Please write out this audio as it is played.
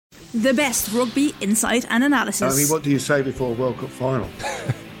The best rugby insight and analysis. I mean, what do you say before a World Cup final?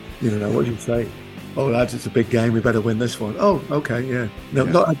 What do you say? Oh, lads, it's a big game. We better win this one. Oh, okay, yeah. No,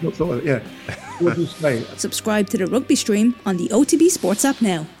 yeah. I've not thought of it, yeah. What do you say? Subscribe to the rugby stream on the OTB Sports app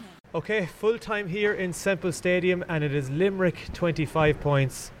now. Okay, full time here in Semple Stadium, and it is Limerick 25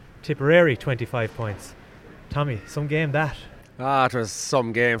 points, Tipperary 25 points. Tommy, some game that. It was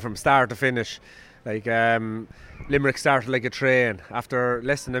some game from start to finish. Limerick started like a train. After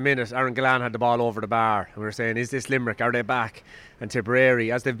less than a minute, Aaron Gillan had the ball over the bar. And we were saying, is this Limerick? Are they back? And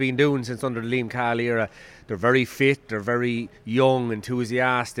Tipperary, as they've been doing since under the Liam Cahill era, they're very fit, they're very young,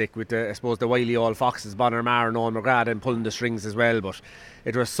 enthusiastic, with the wily old foxes, Bonner Maher and Owen McGrath, and pulling the strings as well. But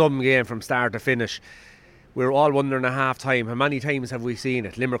it was some game from start to finish. We were all wondering at half time, how many times have we seen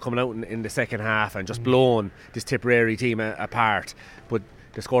it? Limerick coming out in the second half and just blowing this Tipperary team apart. But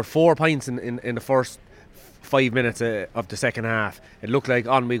they scored 4 points in the first 5 minutes of the second half. It looked like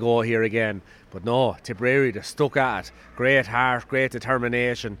on we go here again. But no, Tipperary, they stuck at it. Great heart, great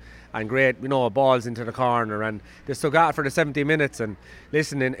determination, and great, balls into the corner. And they stuck at it for the 70 minutes. And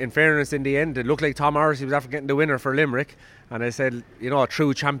listen, in fairness, in the end, it looked like Tom Morrissey was after getting the winner for Limerick. And I said,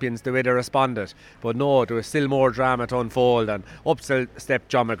 true champions, the way they responded. But no, there was still more drama to unfold. And up stepped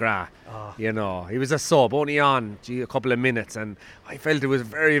John McGrath. He was a sub, only on a couple of minutes. And I felt it was a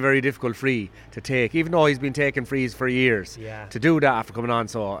very, very difficult free to take, even though he's been taking frees for years. Yeah. To do that after coming on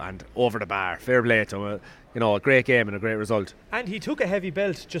and over the bar. Fair play to him. A great game and a great result. And he took a heavy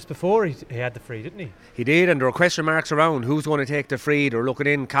belt just before he had the free, didn't he? He did, and there were question marks around who's going to take the free. They were looking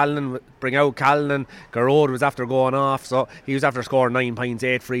in, bring out Callan. Garrod was after going off, so he was after scoring 9 points,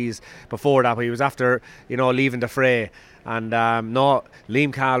 8 frees before that, but he was after, leaving the fray. And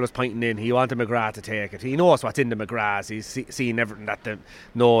Liam Cahill was pointing in. He wanted McGrath to take it. He knows what's in the McGraths. He's seen everything that the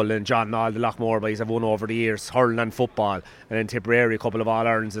Noel and John, all the Lochmore boys have won over the years, hurling and football, and then Tipperary, a couple of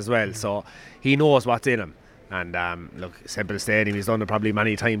All-Irelands as well. So he knows what's in him. And look, Semple Stadium, he's done it probably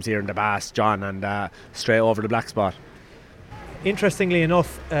many times here in the Bass, John, and straight over the black spot. Interestingly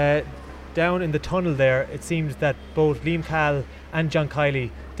enough, down in the tunnel there, it seems that both Liam Cahill and John Kiley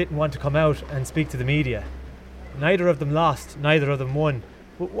didn't want to come out and speak to the media. Neither of them lost, neither of them won.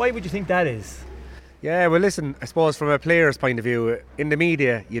 Why would you think that is? Yeah, well listen, I suppose from a player's point of view, in the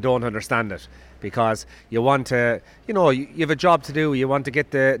media you don't understand it, because you want to, you have a job to do. You want to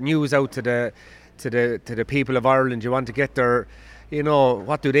get the news out to the people of Ireland. You want to get their,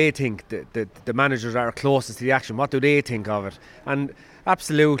 what do they think? The managers are closest to the action. What do they think of it? And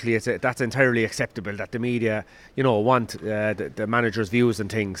absolutely, that's entirely acceptable that the media, want the manager's views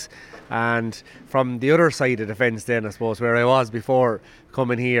and things. And from the other side of the fence, then I suppose where I was before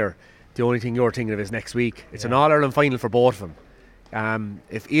coming here, the only thing you're thinking of is next week. It's an All-Ireland final for both of them.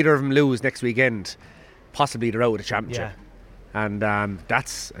 If either of them lose next weekend, possibly they're out of the championship. Yeah. And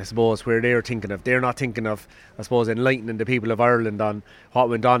that's, I suppose, where they're thinking of. They're not thinking of, I suppose, enlightening the people of Ireland on what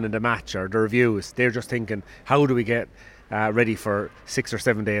went on in the match or their views. They're just thinking, how do we get ready for 6 or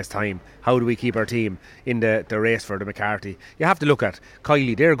 7 days' time? How do we keep our team in the race for the McCarthy? You have to look at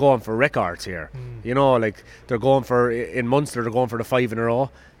Kiley. They're going for records here. They're going for, in Munster, they're going for the 5 in a row.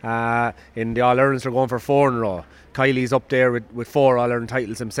 In the All-Irelands, they're going for 4 in a row. Kiley's up there with 4 All-Ireland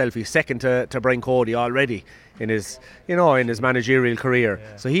titles himself. He's second to Brian Cody already in his managerial career.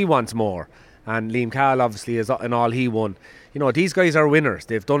 Yeah. So he wants more. And Liam Cahill obviously is in all he won. These guys are winners.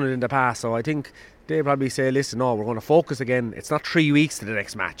 They've done it in the past. So I think they probably say, listen, no, we're going to focus again. It's not 3 weeks to the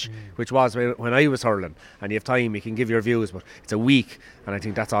next match, which was when I was hurling. And you have time, you can give your views, but it's a week. And I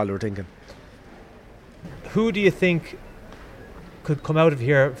think that's all they were thinking. Who do you think could come out of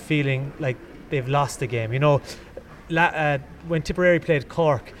here feeling like they've lost the game? When Tipperary played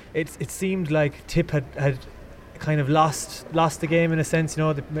Cork, it seemed like Tip had kind of lost the game in a sense,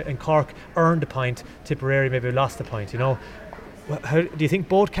 and Cork earned a point. Tipperary maybe lost a point. How do you think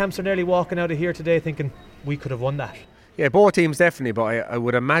both camps are nearly walking out of here today thinking we could have won that? Yeah, both teams definitely, but I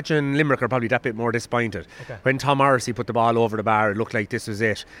would imagine Limerick are probably that bit more disappointed. Okay. When Tom Morrissey put the ball over the bar, it looked like this was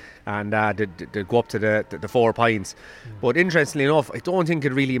it, and they'd go up to the 4 points. But interestingly enough, I don't think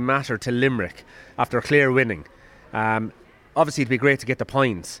it really mattered to Limerick after Clare winning. Obviously, it'd be great to get the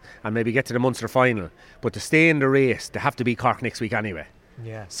points and maybe get to the Munster final, but to stay in the race, they have to beat Cork next week anyway.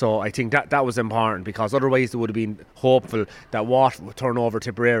 Yeah. So I think that was important, because otherwise they would have been hopeful that Watt would turn over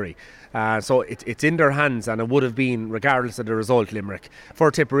Tipperary. So it's in their hands, and it would have been, regardless of the result, Limerick. For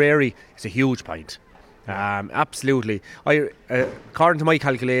Tipperary, it's a huge point. Absolutely. According to my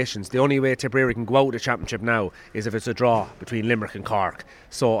calculations, the only way Tipperary can go out of the championship now is if it's a draw between Limerick and Cork.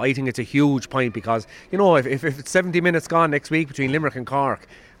 So I think it's a huge point, because if it's 70 minutes gone next week between Limerick and Cork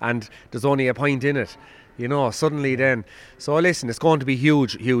and there's only a point in it, suddenly then. So listen, it's going to be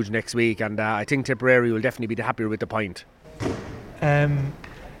huge next week, and I think Tipperary will definitely be happier with the point.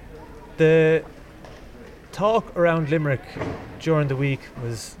 The talk around Limerick during the week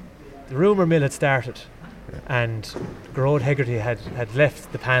was the rumour mill had started, and Gearóid Hegarty had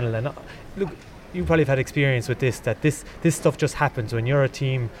left the panel. And look, you probably have had experience with this, that this stuff just happens when you're a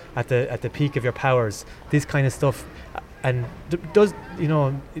team at the peak of your powers. This kind of stuff, and does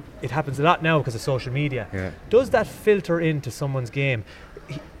it happens a lot now because of social media. Yeah. Does that filter into someone's game?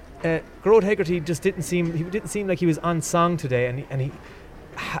 Gearóid Hegarty just didn't seem like he was on song today, and he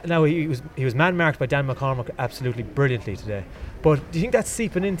was man-marked by Dan McCormack absolutely brilliantly today. But do you think that's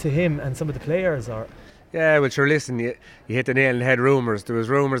seeping into him and some of the players, or? Yeah, well, sure, listen, you hit the nail on the head. Rumours. There was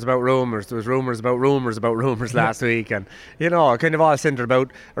rumours about rumours. There was rumours about rumours last week, and kind of all centred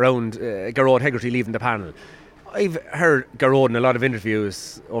around Gearóid Hegarty leaving the panel. I've heard Gearóid in a lot of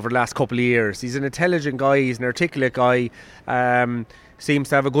interviews over the last couple of years. He's an intelligent guy. He's an articulate guy. Seems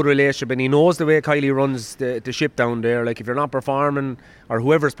to have a good relationship, and he knows the way Kylie runs the ship down there. Like, if you're not performing, or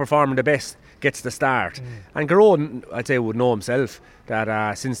whoever's performing the best gets the start. And Gearóid, I'd say, would know himself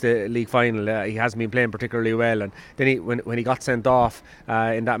that since the league final he hasn't been playing particularly well, and then when he got sent off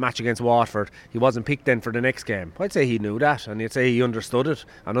in that match against Waterford, he wasn't picked then for the next game. I'd say he knew that, and I'd say he understood it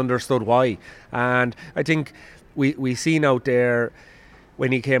and understood why. And I think we seen out there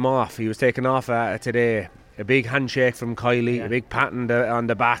when he came off, he was taken off today. A big handshake from Kylie, a big pat on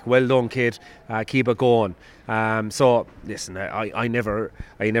the back. Well done, kid. Keep it going. So listen, I never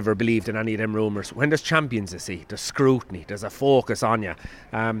believed in any of them rumours. When there's champions, you see, there's scrutiny, there's a focus on you.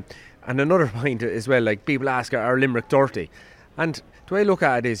 And another point as well, like, people ask, are Limerick dirty? And the way I look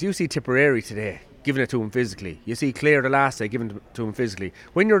at it is, you see Tipperary today giving it to him physically. You see Clare the last day giving it to him physically.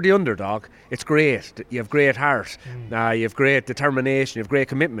 When you're the underdog, it's great. You have great heart. You have great determination. You have great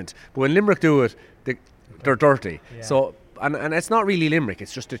commitment. But when Limerick do it, they're dirty. Yeah. So, and it's not really Limerick,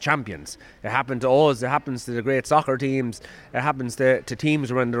 it's just the champions. It happened to us, it happens to the great soccer teams, it happens to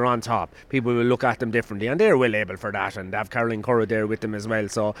teams when they're on top. People will look at them differently, and they're well able for that, and they have Caroline Curran there with them as well,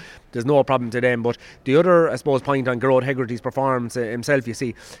 so there's no problem to them. But the other, I suppose, point on Gearóid Hegarty's performance himself, you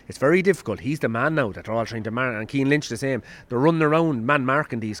see, it's very difficult. He's the man now that they're all trying to mark, and Cian Lynch the same. They're running around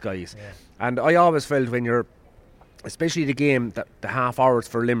man-marking these guys. Yeah. And I always felt when you're, especially the game that the half hours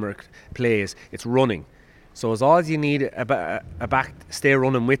for Limerick plays, it's running. So as all you need a back, stay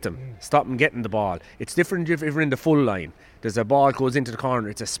running with them, stop them getting the ball. It's different if you're in the full line. There's a ball goes into the corner,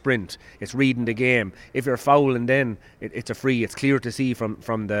 it's a sprint, it's reading the game. If you're fouling, then it's a free. It's clear to see for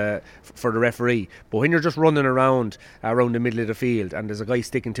the referee. But when you're just running around the middle of the field and there's a guy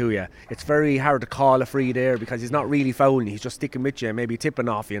sticking to you, it's very hard to call a free there, because he's not really fouling. He's just sticking with you, maybe tipping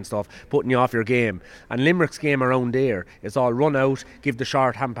off you and stuff, putting you off your game. And Limerick's game around there is all run out, give the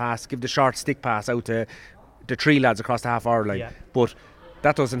short hand pass, give the short stick pass out to the three lads across the half-hour line. Yeah. But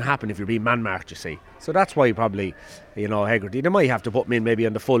that doesn't happen if you're being man-marked, you see. So that's why probably, Hegarty, they might have to put him in maybe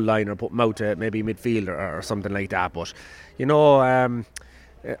on the full line, or put him out to maybe midfield or something like that. But,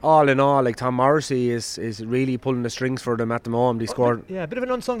 all in all, like, Tom Morrissey is really pulling the strings for them at the moment. He scored... Yeah, a bit of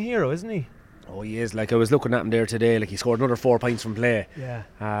an unsung hero, isn't he? Oh, he is. Like, I was looking at him there today. Like, he scored another 4 points from play.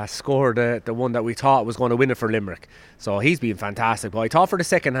 Yeah. Scored the one that we thought was going to win it for Limerick. So he's been fantastic. But I thought for the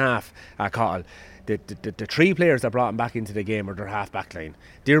second half, Cathal, the three players that brought him back into the game were their half-back line.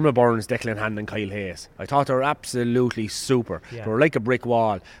 Diarmaid Burns, Declan Hannon and Kyle Hayes. I thought they were absolutely super. Yeah. They were like a brick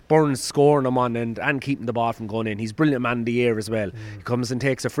wall. Burns scoring them on end and keeping the ball from going in. He's a brilliant man in the air as well. He comes and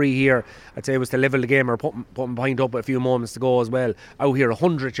takes a free here. I'd say it was to level the game, or putting behind up with a few moments to go as well. Out here,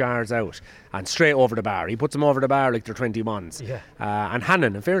 100 yards out and straight over the bar. He puts them over the bar like they're 21s. Yeah. And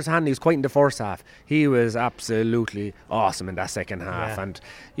Hannon, in fairness to Hannon, he was quite in the first half. He was absolutely awesome in that second half. Yeah. And,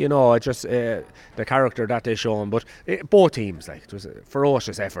 just the character that they show him. But both teams, like, it was a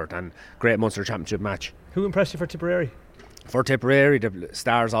ferocious effort and great Munster Championship match. Who impressed you for Tipperary? For Tipperary, the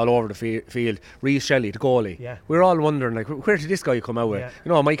stars all over the field. Rhys Shelley, the goalie. Yeah. We were all wondering, like, where did this guy come out with?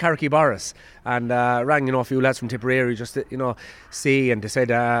 Yeah. Mike Harkey Boris. And rang, a few lads from Tipperary just to, see, and they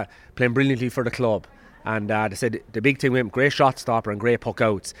said playing brilliantly for the club. And they said the big thing with him, great shot stopper and great puck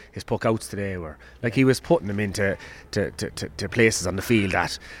outs. His puck outs today were like, he was putting them into to places on the field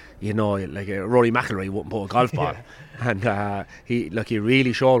that, like Rory McIlroy wouldn't put a golf ball. And he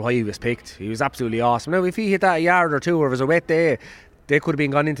really showed why he was picked. He was absolutely awesome. Now, if he hit that a yard or two, or it was a wet day, they could have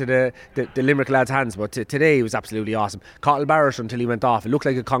been gone into the Limerick lads' hands. But today he was absolutely awesome. Cathal Barrett until he went off. It looked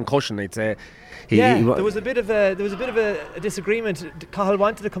like a concussion, I'd say. There was a bit of a disagreement. Cathal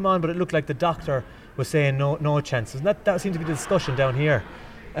wanted to come on, but it looked like the doctor was saying no chances. And that seemed to be the discussion down here.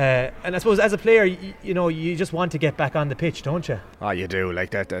 And I suppose as a player, you know, you just want to get back on the pitch, don't you? Oh, you do.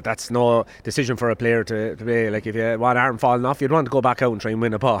 Like that's no decision for a player to play. Like if you want arm falling off, you'd want to go back out and try and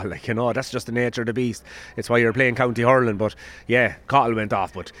win a ball. Like, you know, that's just the nature of the beast. It's why you're playing county hurling. But yeah, Cathal went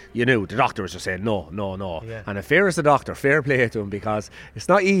off, but you knew the doctor was just saying no. Yeah. And if fair is the doctor, fair play to him, because it's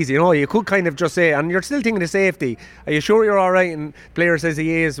not easy. You know, you could kind of just say, and you're still thinking of safety. Are you sure you're all right? And player says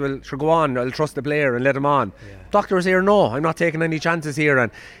he is. Well, sure, go on. I'll trust the player and let him on. Yeah. Doctor was here. No, I'm not taking any chances here.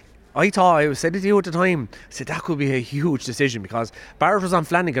 And I said it to you at the time, I said that could be a huge decision, because Barrett was on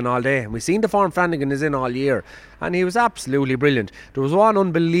Flanagan all day and we've seen the form Flanagan is in all year, and he was absolutely brilliant. There was one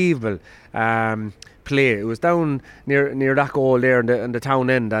unbelievable play. It was down near that goal there in the town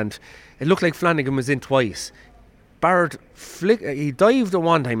end, and it looked like Flanagan was in twice. Barrett he dived at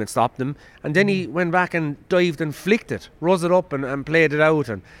one time and stopped him, and then he went back and dived and flicked it, rose it up and played it out,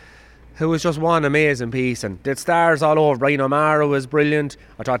 and it was just one amazing piece. And the stars all over. Brian O'Mara was brilliant.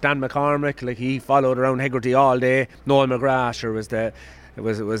 I thought Dan McCormick, like, he followed around Hegarty all day. Noel McGrath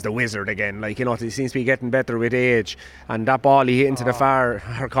was the wizard again. Like, you know, he seems to be getting better with age. And that ball he hit into the far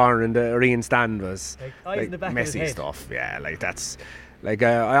corner in the arena stand was like in the back messy of his head. stuff. Yeah, like that's like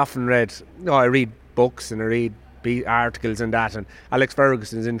I often read. I read books and I read articles and that, and Alex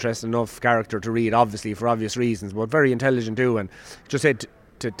Ferguson is interesting enough character to read, obviously for obvious reasons, but very intelligent too. And just said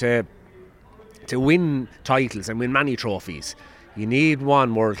to win titles and win many trophies, you need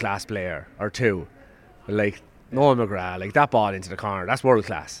one world-class player or two. Like Noel McGrath, like that ball into the corner, that's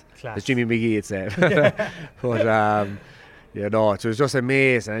world-class. As Jimmy McGee had said. But you know, it was just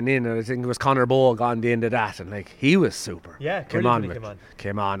amazing. And then I think it was Conor Bogue on the end of that, and like he was super. Yeah, came on.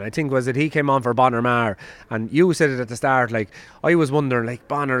 I think he came on for Bonner Maher, and you said it at the start. Like I was wondering, like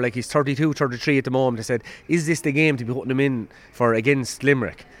Bonner, like he's 32, 33 at the moment. I said, is this the game to be putting him in for against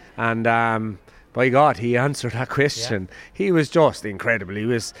Limerick? And by God, he answered that question. Yeah. He was just incredible. He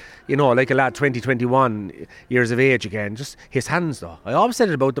was, you know, like a lad 21 years of age again. Just his hands though. I always said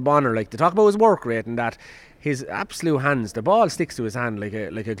it about the Bonner, like to talk about his work rate and that. His absolute hands, the ball sticks to his hand like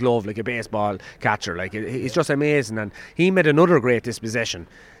a glove, like a baseball catcher. Like it's just amazing. And he made another great dispossession.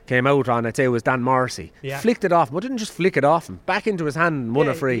 Came out on, I'd say it was Dan Morrissey. Yeah. Flicked it off, but didn't just flick it off him. Back into his hand and won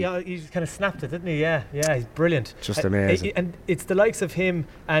a free. Yeah, he just kind of snapped it, didn't he? Yeah, he's brilliant. Just amazing. And it's the likes of him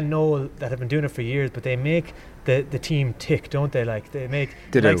and Noel that have been doing it for years, but they make the team tick, don't they? Like they make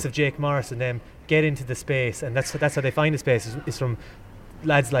the likes of Jake Morris and them get into the space, and that's how they find the space is from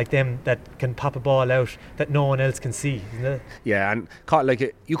lads like them that can pop a ball out that no one else can see, isn't it? Yeah, and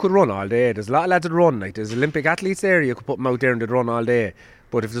like you could run all day. There's a lot of lads that run. Like there's Olympic athletes there. You could put them out there and they'd run all day.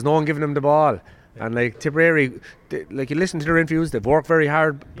 But if there's no one giving them the ball, and like Tipperary, like you listen to their interviews, they've worked very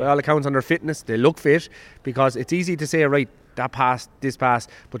hard by all accounts on their fitness. They look fit, because it's easy to say, right, that pass, this pass,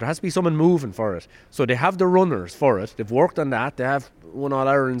 but there has to be someone moving for it. So they have the runners for it. They've worked on that. They have won All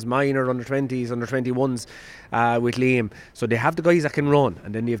Ireland's minor, under 20s, under 21s with Liam. So they have the guys that can run,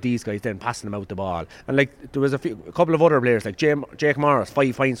 and then you have these guys then passing them out the ball. And like there was a couple of other players like Jake Morris,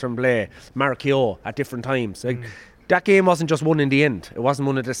 5 points from play, Mark Keogh at different times. Like that game wasn't just won in the end. It wasn't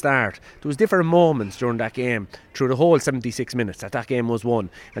won at the start. There was different moments during that game, through the whole 76 minutes that game was won,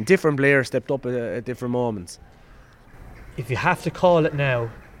 and different players stepped up at different moments. If you have to call it now,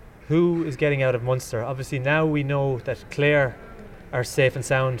 who is getting out of Munster? Obviously now we know that Clare are safe and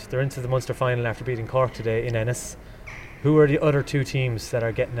sound. They're into the Munster final after beating Cork today in Ennis. Who are the other two teams that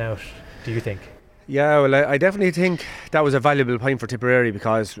are getting out, do you think? Yeah, well, I definitely think that was a valuable point for Tipperary,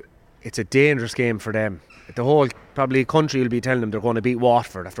 because it's a dangerous game for them. The whole probably country will be telling them they're going to beat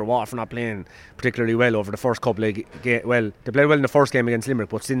Waterford after Waterford not playing particularly well over the first couple of games. Well, they played well in the first game against Limerick,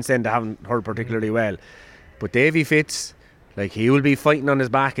 but since then they haven't hurled particularly well. But Davy Fitz, like, he will be fighting on his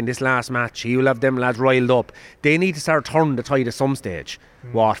back in this last match. He will have them lads riled up. They need to start turning the tide at some stage,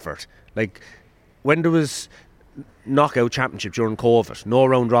 Waterford. Like, when there was knockout championship during COVID, no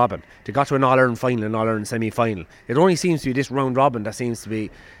round robin, they got to an All-Ireland final and All-Ireland semi-final. It only seems to be this round robin that seems to be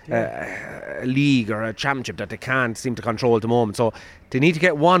a league or a championship that they can't seem to control at the moment. So they need to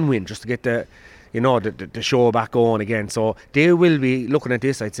get one win just to get the show back going again. So they will be looking at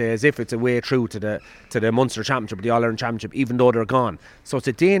this, I'd say, as if it's a way through to the Munster Championship or the All-Ireland Championship, even though they're gone. So it's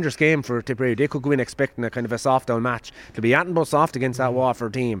a dangerous game for Tipperary. They could go in expecting a kind of a soft down match. They'll be anything but soft against that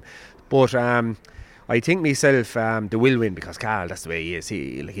Waterford team. But I think myself they will win, because Cathal, that's the way he is.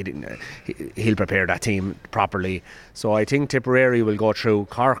 He'll prepare that team properly. So I think Tipperary will go through.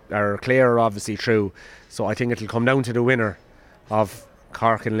 Cork or Clare are obviously through. So I think it'll come down to the winner of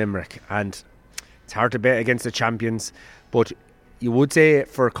Cork and Limerick. And it's hard to bet against the champions, but you would say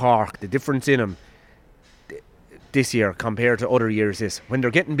for Cork, the difference in them this year compared to other years is when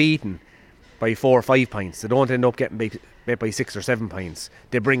they're getting beaten, by 4 or 5 points. They don't end up getting beat by 6 or 7 points.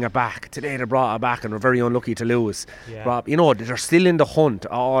 They bring it back. Today they brought it back and were very unlucky to lose. Yeah. You know, they're still in the hunt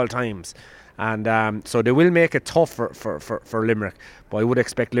at all times. And so they will make it tough for Limerick. But I would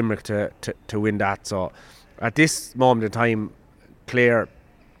expect Limerick to win that. So at this moment in time, Clare,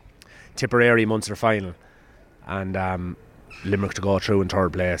 Tipperary Munster final, and Limerick to go through in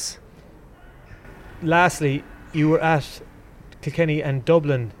third place. Lastly, you were at Kilkenny and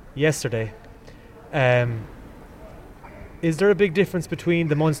Dublin yesterday. Is there a big difference between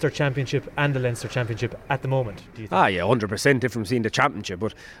the Munster Championship and the Leinster Championship at the moment, do you think? Yeah, 100% difference in the championship,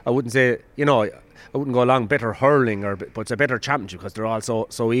 but I wouldn't say, you know, I wouldn't go along better hurling, but it's a better championship because they're all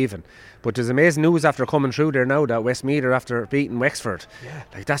so even. But there's amazing news after coming through there now that Westmeath are after beating Wexford. Yeah.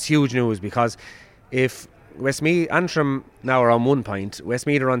 Like, that's huge news, because if Westmeath, Antrim now are on 1 point,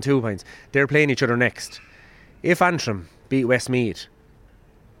 Westmeath are on 2 points, they're playing each other next. If Antrim beat Westmeath,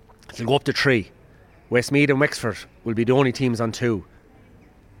 they'll go up to 3. Westmeath and Wexford will be the only teams on 2.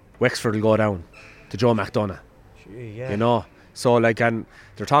 Wexford will go down to Joe McDonough. Gee, yeah. You know, so like, and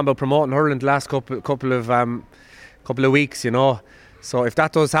they're talking about promoting hurling the last couple of weeks. You know, so if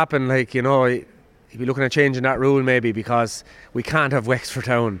that does happen, like, you know, you'd be looking at changing that rule maybe, because we can't have Wexford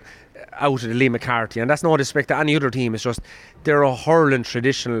down out of the Lee McCarthy, and that's no disrespect to any other team. It's just they're a hurling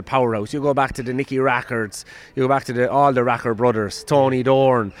traditional powerhouse. You go back to the Nicky Rackards, you go back to all the Racker brothers, Tony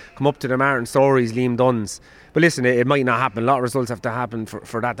Dorn, come up to the Martin Stories, Liam Duns. But listen, it might not happen. A lot of results have to happen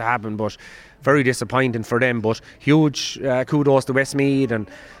for that to happen, but very disappointing for them. But huge kudos to Westmeath and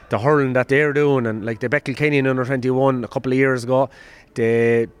the hurling that they're doing. And like the Kilkenny in under 21 a couple of years ago,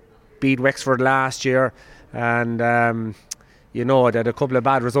 they beat Wexford last year, and you know, they had a couple of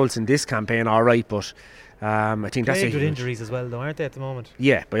bad results in this campaign, all right, but I think that's with injuries as well, though, aren't they, at the moment?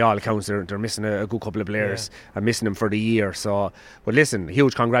 Yeah, by all accounts, they're missing a good couple of players, and missing them for the year. So, but listen,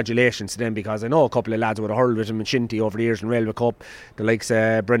 huge congratulations to them, because I know a couple of lads would have hurled with them in Shinty over the years in Railway Cup, the likes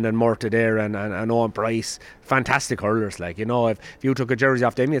Brendan Murta there and Owen Price, fantastic hurlers. Like, you know, if you took a jersey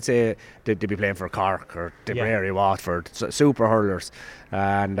off them, you'd say they'd be playing for Cork or Tipperary, Watford, super hurlers.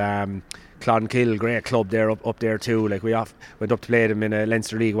 And Clonkill, great club there up there too. Like, we went up to play them in a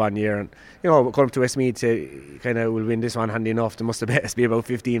Leinster League one year, and you know, going up to Westmeath, kind of will win this one handy enough. There must have best be about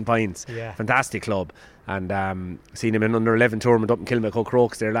 15 points. Yeah. Fantastic club, and seen him in under 11 tournament up in Kilmac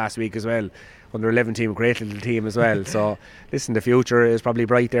Crokes there last week as well. Under 11 team, great little team as well. So listen, the future is probably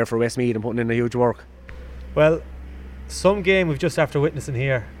bright there for Westmeath and putting in a huge work. Well, some game we've just after witnessing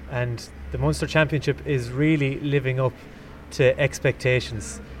here, and the Munster Championship is really living up to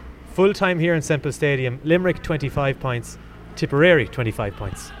expectations. Full time here in Semple Stadium, Limerick 25 points, Tipperary 25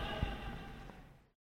 points.